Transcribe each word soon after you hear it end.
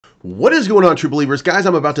What is going on, true believers? Guys,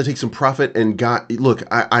 I'm about to take some profit, and look,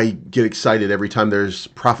 I get excited every time there's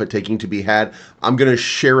profit taking to be had. I'm going to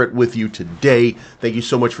share it with you today. Thank you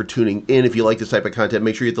so much for tuning in. If you like this type of content,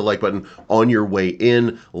 make sure you hit the like button on your way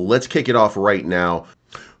in. Let's kick it off right now.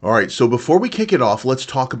 All right, so before we kick it off, let's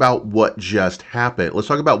talk about what just happened. Let's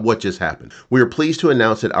talk about what just happened. We are pleased to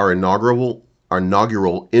announce that our inaugural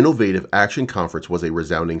Innovative Action Conference was a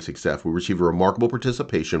resounding success. We received a remarkable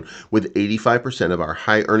participation with 85% of our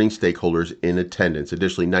high-earning stakeholders in attendance.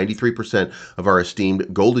 Additionally, 93% of our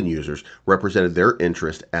esteemed golden users represented their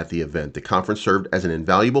interest at the event. The conference served as an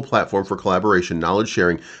invaluable platform for collaboration, knowledge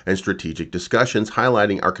sharing, and strategic discussions,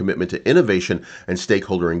 highlighting our commitment to innovation and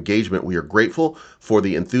stakeholder engagement. We are grateful for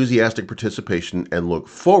the enthusiastic participation and look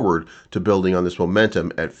forward to building on this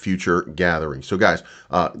momentum at future gatherings. So guys,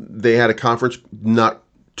 they had a conference not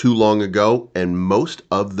too long ago, and most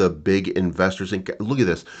of the big investors, and look at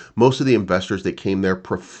this, most of the investors that came there,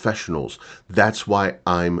 professionals. That's why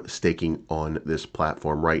I'm staking on this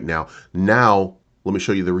platform right now. Now, let me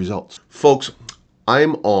show you the results. Folks,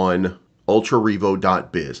 I'm on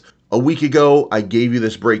Ultrarevo.biz. A week ago, I gave you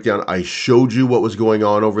this breakdown. I showed you what was going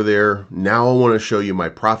on over there. Now I want to show you my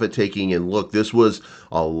profit taking. And look, this was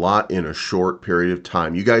a lot in a short period of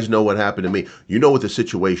time. You guys know what happened to me. You know what the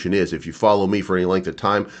situation is if you follow me for any length of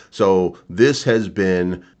time. So this has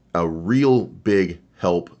been a real big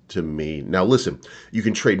help to me. Now listen, you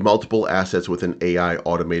can trade multiple assets with an AI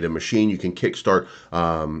automated machine. You can kickstart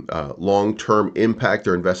long-term impact.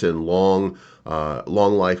 They're invested in long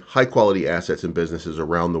life, high quality assets and businesses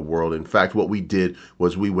around the world. In fact, what we did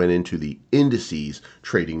was we went into the indices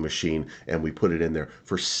trading machine and we put it in there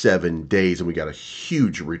for 7 days, and we got a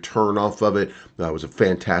huge return off of it. That was a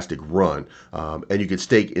fantastic run. And you can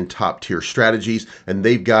stake in top tier strategies, and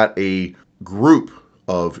they've got a group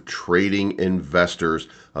of trading investors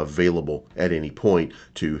available at any point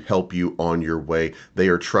to help you on your way. They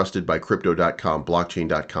are trusted by Crypto.com,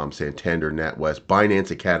 Blockchain.com, Santander, NatWest,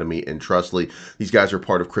 Binance Academy, and Trustly. These guys are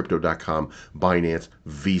part of Crypto.com, Binance,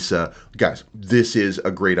 Visa. Guys, this is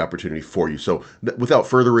a great opportunity for you. So without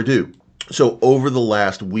further ado, so over the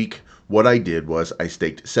last week, what I did was I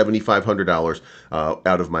staked $7,500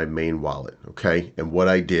 out of my main wallet, okay? And what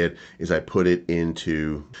I did is I put it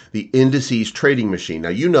into the indices trading machine. Now,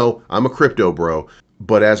 you know I'm a crypto bro,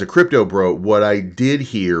 but as a crypto bro, what I did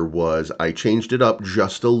here was I changed it up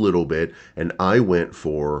just a little bit, and I went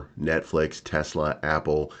for Netflix, Tesla,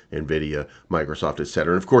 Apple, Nvidia, Microsoft,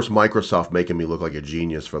 etc. And of course, Microsoft making me look like a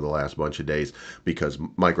genius for the last bunch of days because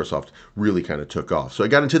Microsoft really kind of took off. So I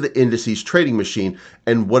got into the indices trading machine,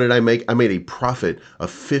 and what did I make? I made a profit of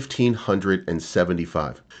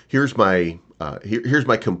 $1,575. Here's my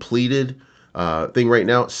completed thing right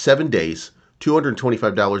now. 7 days.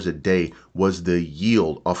 $225 a day was the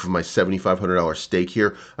yield off of my $7,500 stake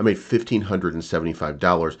here. I made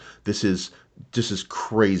 $1,575. This is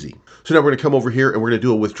crazy. So now we're going to come over here and we're going to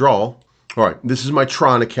do a withdrawal. All right, this is my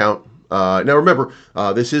Tron account. Now remember,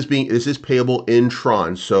 this is payable in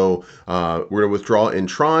Tron. So we're going to withdraw in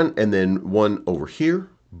Tron and then one over here.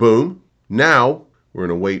 Boom. Now we're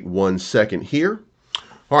going to wait 1 second here.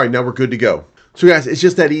 All right, now we're good to go. So guys, it's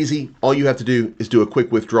just that easy. All you have to do is do a quick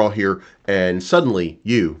withdrawal here, and suddenly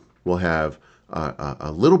you will have a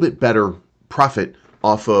little bit better profit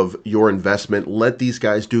off of your investment. Let these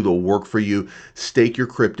guys do the work for you. Stake your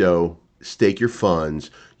crypto, stake your funds,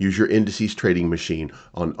 use your indices trading machine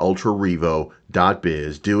on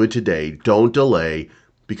Ultrarevo.biz. Do it today. Don't delay,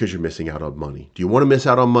 because you're missing out on money. Do you want to miss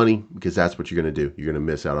out on money? Because that's what you're going to do. You're going to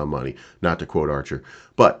miss out on money, not to quote Archer.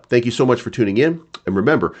 But thank you so much for tuning in. And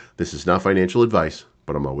remember, this is not financial advice,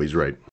 but I'm always right.